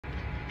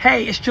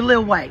Hey, it's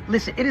Jalil White.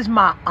 Listen, it is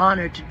my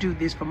honor to do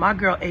this for my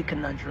girl, A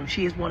Conundrum.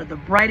 She is one of the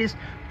brightest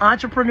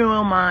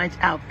entrepreneurial minds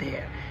out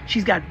there.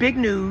 She's got big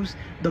news.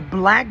 The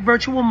Black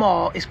Virtual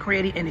Mall is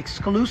creating an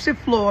exclusive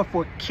floor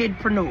for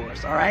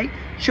Kidpreneurs, all right?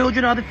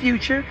 Children are the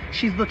future.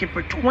 She's looking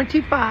for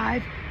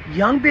 25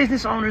 young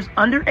business owners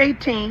under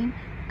 18.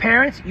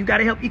 Parents, you got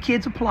to help your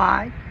kids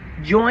apply.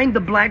 Join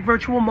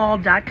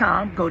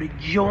theblackvirtualmall.com. Go to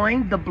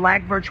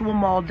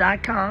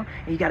jointheblackvirtualmall.com,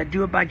 and you got to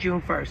do it by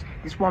June 1st.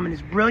 This woman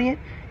is brilliant,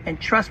 and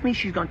trust me,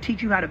 she's going to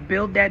teach you how to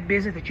build that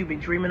business that you've been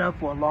dreaming of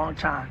for a long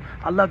time.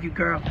 I love you,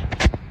 girl.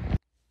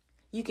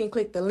 You can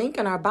click the link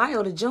in our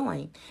bio to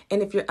join.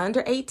 And if you're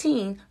under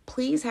 18,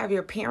 please have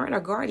your parent or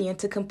guardian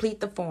to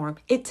complete the form.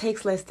 It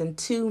takes less than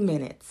 2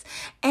 minutes.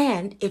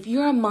 And if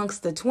you're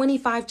amongst the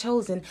 25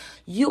 chosen,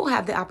 you'll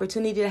have the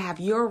opportunity to have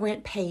your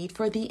rent paid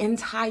for the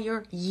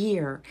entire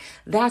year.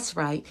 That's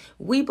right.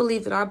 We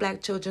believe that our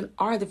Black children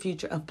are the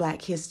future of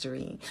Black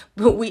history,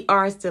 but we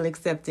are still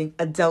accepting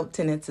adult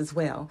tenants as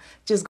well. Just